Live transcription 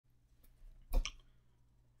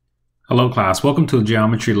Hello class, welcome to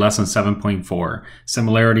Geometry Lesson 7.4,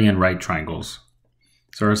 Similarity in Right Triangles.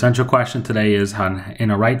 So our essential question today is,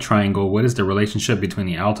 in a right triangle, what is the relationship between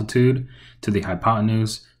the altitude to the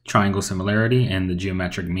hypotenuse, triangle similarity, and the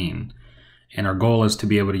geometric mean? And our goal is to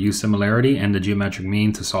be able to use similarity and the geometric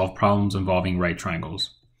mean to solve problems involving right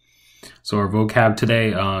triangles. So our vocab today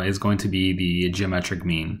is going to be the geometric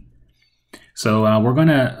mean. So we're going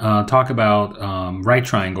to talk about right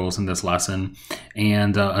triangles in this lesson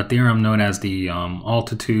and a theorem known as the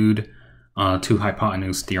altitude to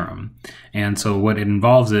hypotenuse theorem. And so what it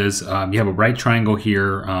involves is you have a right triangle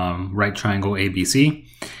here, right triangle ABC,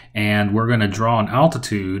 and we're going to draw an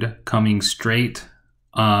altitude coming straight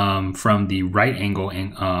from the right angle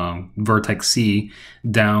vertex C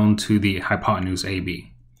down to the hypotenuse AB.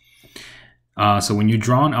 So when you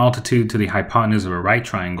draw an altitude to the hypotenuse of a right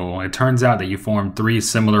triangle, it turns out that you form three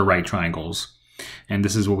similar right triangles. And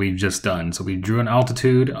this is what we've just done. So we drew an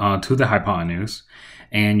altitude to the hypotenuse,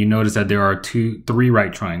 and you notice that there are three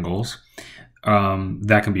right triangles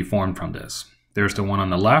that can be formed from this. There's the one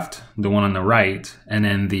on the left, the one on the right, and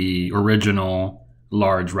then the original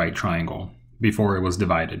large right triangle before it was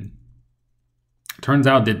divided. Turns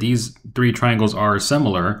out that these three triangles are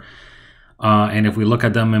similar. And if we look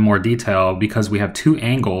at them in more detail, because we have two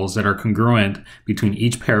angles that are congruent between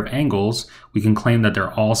each pair of angles, we can claim that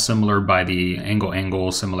they're all similar by the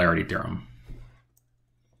angle-angle similarity theorem.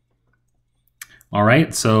 All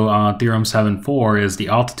right, so Theorem 7.4 is the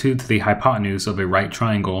altitude to the hypotenuse of a right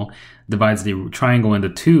triangle divides the triangle into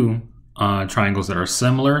two triangles that are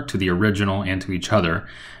similar to the original and to each other.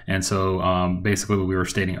 And so basically what we were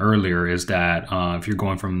stating earlier is that if you're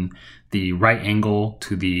going from the right angle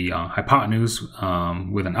to the hypotenuse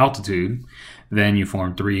with an altitude, then you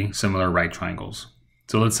form three similar right triangles.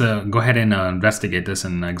 So let's go ahead and investigate this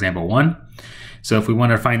in example 1. So if we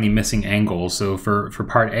want to find the missing angles, so for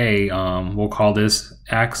part A, we'll call this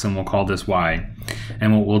X and we'll call this Y.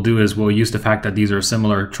 And what we'll do is we'll use the fact that these are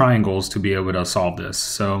similar triangles to be able to solve this.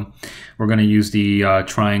 So we're going to use the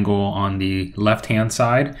triangle on the left-hand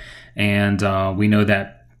side, and we know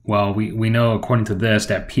that, well, we know according to this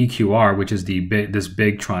that PQR, which is this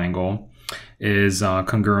big triangle, is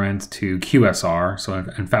congruent to QSR. So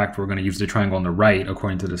in fact, we're going to use the triangle on the right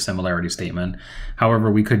according to the similarity statement.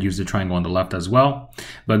 However, we could use the triangle on the left as well.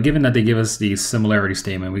 But given that they give us the similarity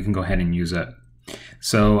statement, we can go ahead and use it.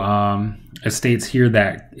 So it states here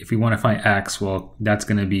that if we want to find X, well, that's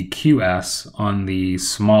going to be QS on the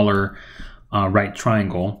smaller right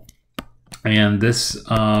triangle. And this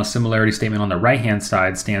similarity statement on the right-hand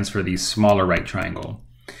side stands for the smaller right triangle.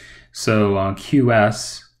 So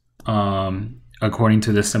QS, according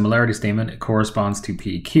to the similarity statement, it corresponds to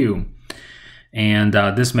PQ. And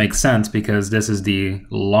this makes sense because this is the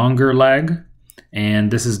longer leg, and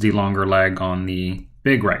this is the longer leg on the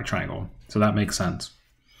big right triangle. So that makes sense.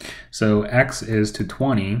 So X is to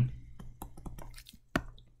 20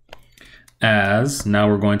 as, now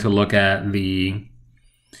we're going to look at the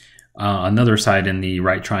another side in the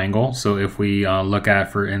right triangle. So if we look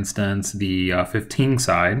at, for instance, the 15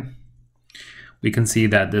 side, we can see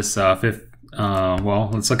that this well,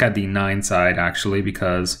 let's look at the 9 side actually,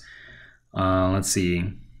 because let's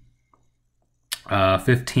see,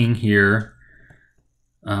 15 here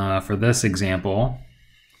for this example.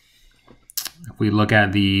 If we look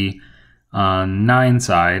at the 9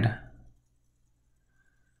 side,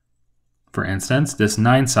 for instance, this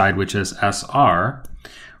 9 side, which is SR,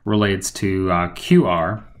 relates to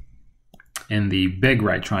QR in the big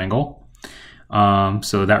right triangle.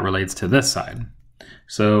 So that relates to this side.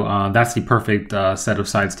 So that's the perfect set of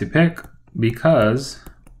sides to pick because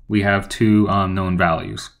we have two known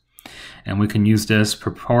values. And we can use this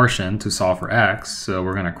proportion to solve for X. So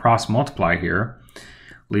we're going to cross multiply here,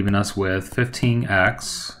 leaving us with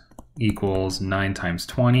 15x equals 9 times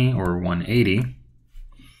 20, or 180.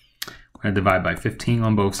 We're going to divide by 15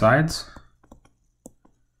 on both sides.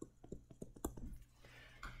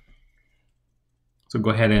 So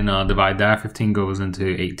go ahead and divide that. 15 goes into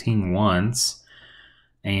 18 once,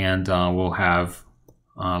 and we'll have,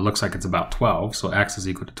 looks like it's about 12, so x is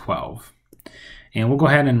equal to 12. And we'll go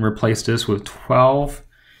ahead and replace this with 12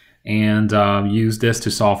 and use this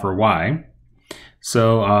to solve for y.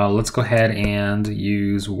 So let's go ahead and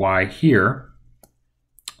use y here.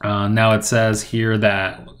 Now it says here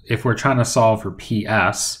that if we're trying to solve for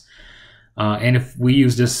PS, and if we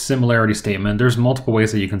use this similarity statement, there's multiple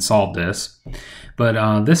ways that you can solve this.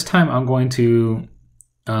 But this time I'm going to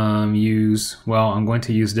I'm going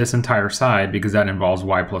to use this entire side because that involves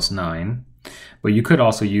y plus 9. But you could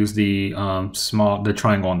also use the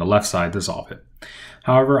triangle on the left side to solve it.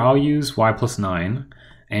 However, I'll use y plus 9.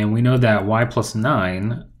 And we know that y plus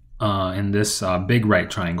 9 in this big right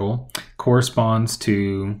triangle corresponds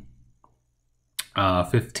to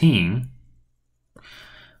 15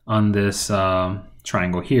 on this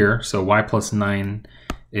triangle here. So y plus 9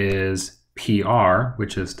 is PR,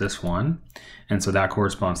 which is this one, and so that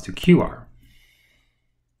corresponds to QR.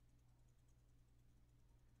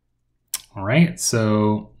 All right,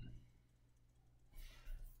 so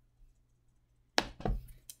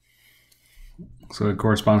it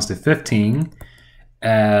corresponds to 15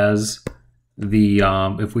 as the,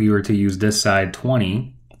 if we were to use this side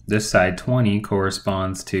 20, this side 20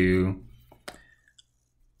 corresponds to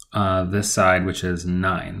this side, which is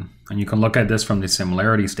 9. And you can look at this from the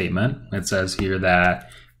similarity statement. It says here that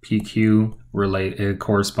PQ it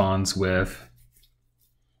corresponds with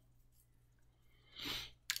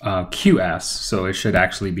QS, so it should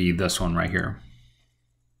actually be this one right here.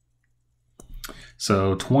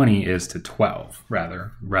 So 20 is to 12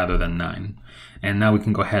 rather than 9. And now we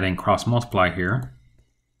can go ahead and cross multiply here.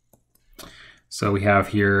 So we have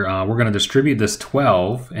here, we're going to distribute this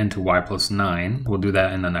 12 into y plus 9. We'll do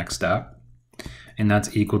that in the next step. And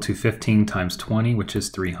that's equal to 15 times 20, which is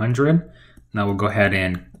 300. Now we'll go ahead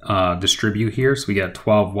and distribute here. So we get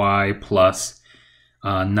 12y plus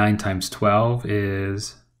 9 times 12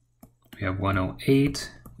 is, we have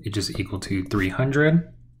 108, which is equal to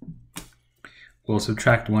 300. We'll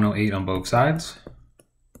subtract 108 on both sides.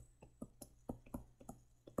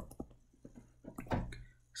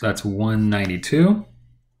 So that's 192.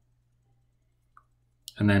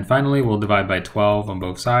 And then finally, we'll divide by 12 on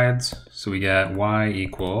both sides. So we get y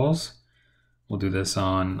equals, we'll do this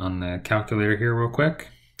on the calculator here real quick.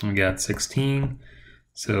 We got 16.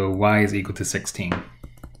 So y is equal to 16.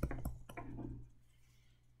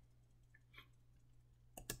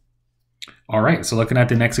 All right, so looking at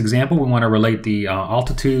the next example, we want to relate the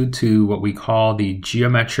altitude to what we call the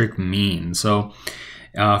geometric mean. So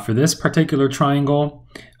for this particular triangle,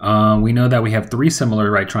 we know that we have 3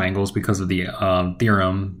 similar right triangles because of the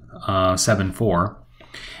theorem 7-4.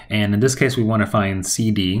 And in this case, we want to find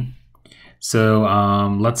CD. So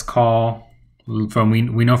let's call,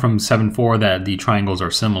 we know from 7-4 that the triangles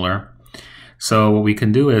are similar. So what we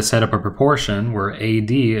can do is set up a proportion where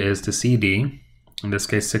AD is to CD. In this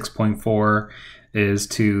case, 6.4 is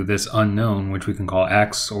to this unknown, which we can call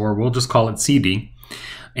X, or we'll just call it CD.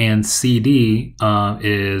 And CD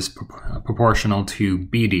is proportional to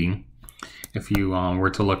BD. If you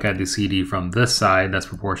were to look at the CD from this side, that's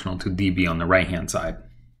proportional to DB on the right-hand side.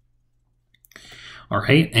 All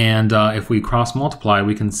right, and if we cross multiply,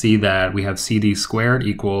 we can see that we have CD squared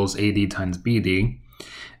equals AD times BD.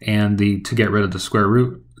 And to get rid of the square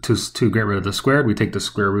root, to get rid of the squared, we take the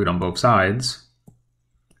square root on both sides.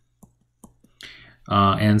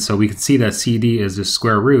 And so we can see that CD is the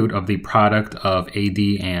square root of the product of AD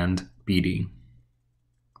and BD.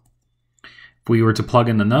 If we were to plug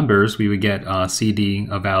in the numbers, we would get CD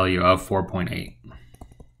a value of 4.8.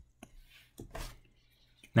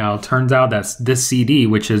 Now it turns out that this CD,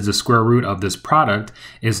 which is the square root of this product,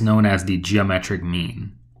 is known as the geometric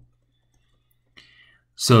mean.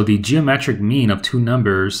 So the geometric mean of two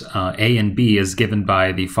numbers, A and B, is given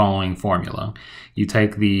by the following formula. You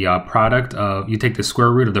take the the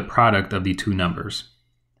square root of the product of the two numbers.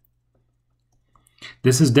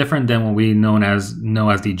 This is different than what we know as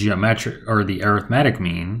the geometric or the arithmetic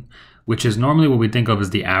mean, which is normally what we think of as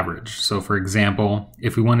the average. So for example,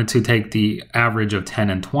 if we wanted to take the average of 10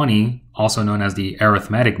 and 20, also known as the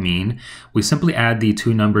arithmetic mean, we simply add the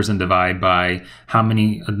two numbers and divide by how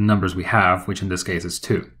many numbers we have, which in this case is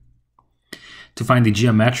 2. To find the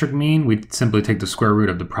geometric mean, we simply take the square root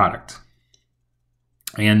of the product.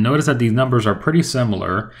 And notice that these numbers are pretty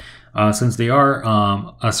similar since they are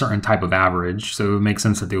a certain type of average, so it would make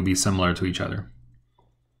sense that they would be similar to each other.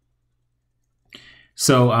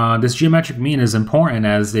 So this geometric mean is important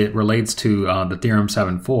as it relates to the theorem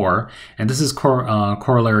 7-4, and this is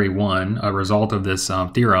corollary 1. A result of this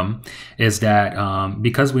theorem is that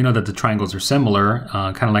because we know that the triangles are similar,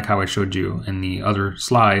 kind of like how I showed you in the other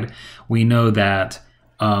slide, we know that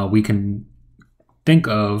we can think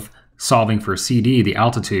of solving for CD, the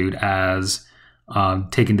altitude, as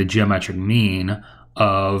taking the geometric mean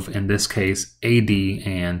of, in this case, AD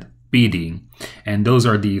and BD, and those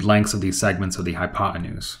are the lengths of these segments of the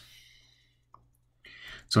hypotenuse.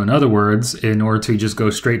 So in other words, in order to just go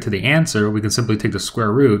straight to the answer, we can simply take the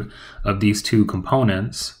square root of these two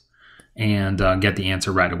components and get the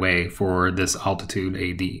answer right away for this altitude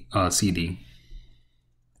AD, CD.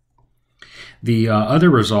 The other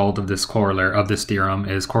result of this corollary of this theorem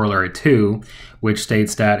is Corollary 2, which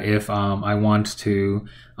states that if I want to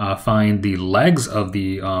find the legs of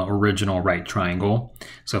the original right triangle,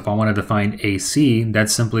 so if I wanted to find AC,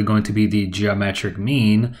 that's simply going to be the geometric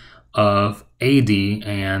mean of AD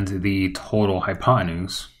and the total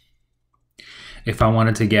hypotenuse. If I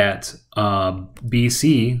wanted to get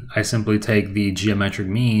BC, I simply take the geometric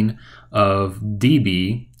mean of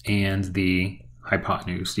DB and the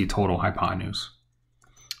hypotenuse, the total hypotenuse.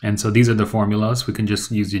 And so these are the formulas. We can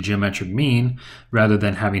just use the geometric mean rather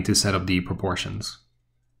than having to set up the proportions.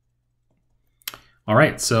 All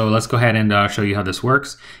right, so let's go ahead and show you how this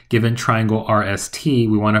works. Given triangle RST,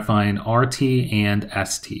 we want to find RT and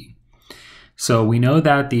ST. So we know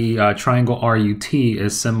that the triangle RUT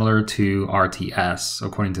is similar to RTS,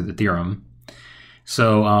 according to the theorem.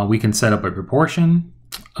 So we can set up a proportion.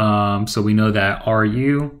 So we know that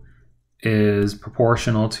RU is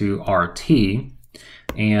proportional to RT,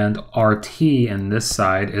 and RT in this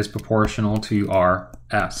side is proportional to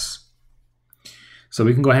RS. So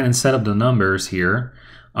we can go ahead and set up the numbers here.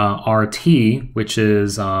 RT, which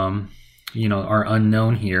is our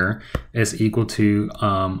unknown here, is equal to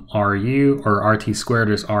RU, or RT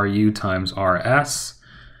squared is RU times RS,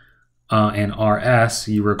 and RS,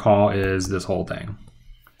 you recall, is this whole thing.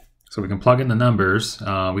 So we can plug in the numbers.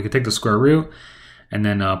 We could take the square root and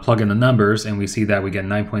then plug in the numbers, and we see that we get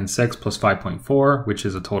 9.6 plus 5.4, which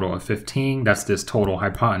is a total of 15. That's this total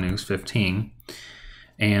hypotenuse, 15.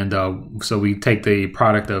 And so we take the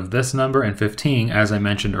product of this number and 15, as I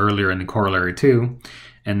mentioned earlier in the Corollary 2,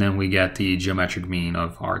 and then we get the geometric mean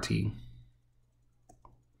of RT.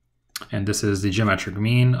 And this is the geometric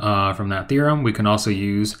mean from that theorem. We can also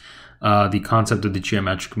use the concept of the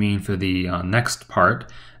geometric mean for the next part,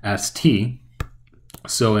 ST.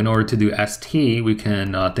 So in order to do ST, we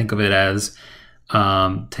can think of it as,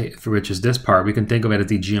 which is this part, we can think of it as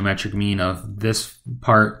the geometric mean of this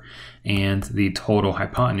part and the total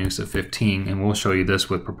hypotenuse of 15. And we'll show you this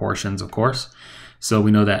with proportions, of course. So we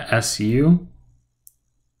know that SU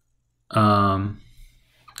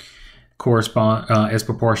is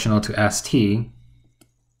proportional to ST,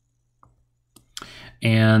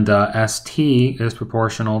 and ST is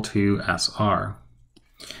proportional to SR.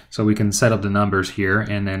 So we can set up the numbers here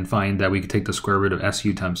and then find that we can take the square root of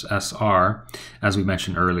SU times SR, as we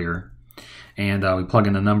mentioned earlier. And we plug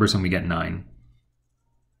in the numbers and we get 9.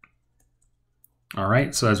 All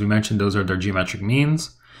right, so as we mentioned, those are their geometric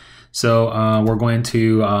means. So we're going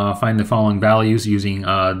to find the following values using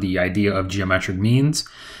the idea of geometric means.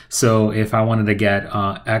 So if I wanted to get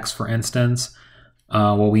x, for instance,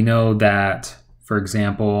 well, we know that, for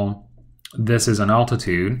example, this is an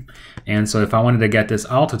altitude. And so if I wanted to get this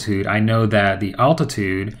altitude, I know that the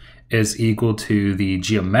altitude is equal to the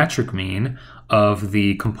geometric mean of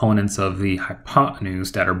the components of the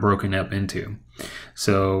hypotenuse that are broken up into.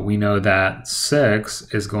 So we know that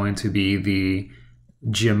 6 is going to be the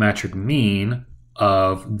geometric mean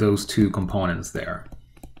of those two components there.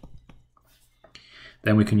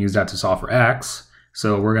 Then we can use that to solve for x.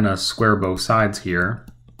 So we're going to square both sides here.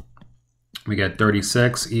 We get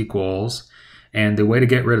 36 equals, and the way to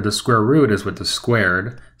get rid of the square root is with the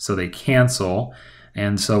squared, so they cancel.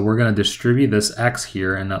 And so we're going to distribute this x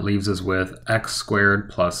here, and that leaves us with x squared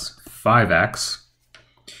plus 5x.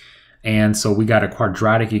 And so we got a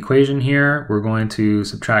quadratic equation here. We're going to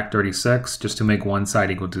subtract 36 just to make one side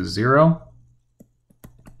equal to 0.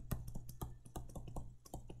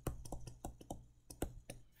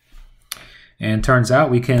 And turns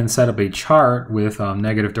out we can set up a chart with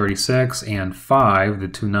negative 36 and 5, the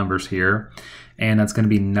two numbers here. And that's going to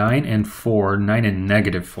be 9 and 4, 9 and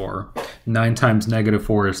negative 4. 9 times negative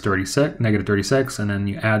 4 is 36, negative 36, and then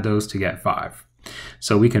you add those to get 5.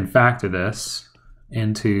 So we can factor this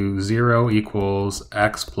into 0 equals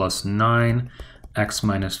x plus 9, x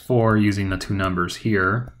minus 4 using the two numbers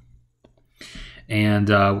here. And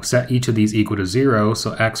set each of these equal to 0,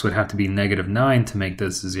 so x would have to be negative 9 to make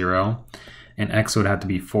this 0. And x would have to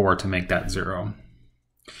be 4 to make that 0.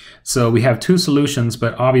 So we have two solutions,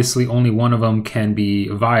 but obviously only one of them can be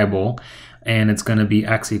viable, and it's going to be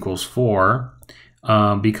x equals 4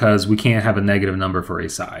 because we can't have a negative number for a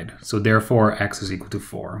side. So therefore x is equal to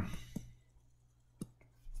 4.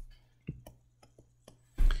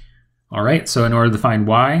 All right, so in order to find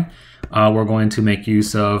y, we're going to make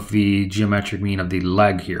use of the geometric mean of the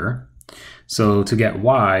leg here. So to get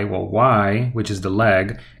y, well, y, which is the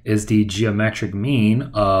leg, is the geometric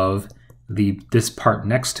mean of this part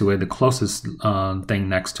next to it, the closest thing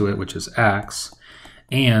next to it, which is x,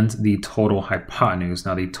 and the total hypotenuse.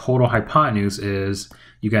 Now the total hypotenuse is,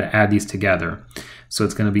 you got to add these together. So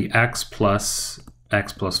it's going to be x plus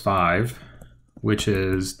 5 which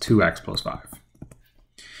is 2x plus 5.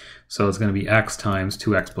 So it's going to be x times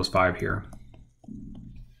 2x plus 5 here.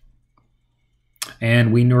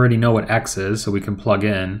 And we already know what x is, so we can plug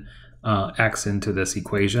in x into this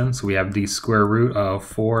equation. So we have the square root of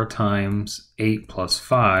 4 times 8 plus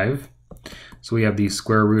 5. So we have the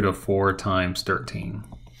square root of 4 times 13.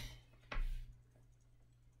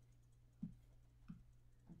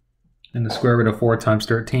 And the square root of 4 times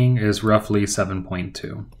 13 is roughly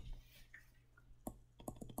 7.2.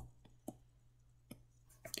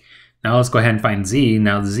 Now let's go ahead and find z.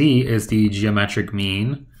 Now z is the geometric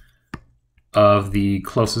mean of the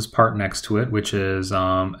closest part next to it, which is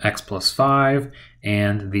x plus 5,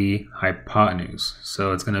 and the hypotenuse.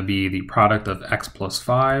 So it's going to be the product of x plus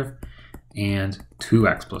 5 and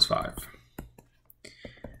 2x plus 5.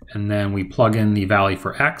 And then we plug in the value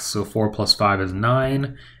for x, so 4 plus 5 is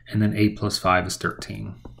 9, and then 8 plus 5 is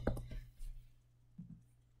 13.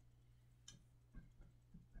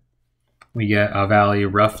 We get a value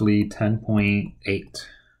roughly 10.8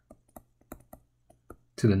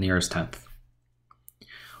 to the nearest tenth.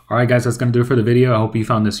 All right, guys, that's going to do it for the video. I hope you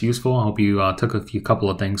found this useful. I hope you took a couple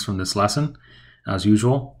of things from this lesson. As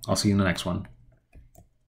usual, I'll see you in the next one.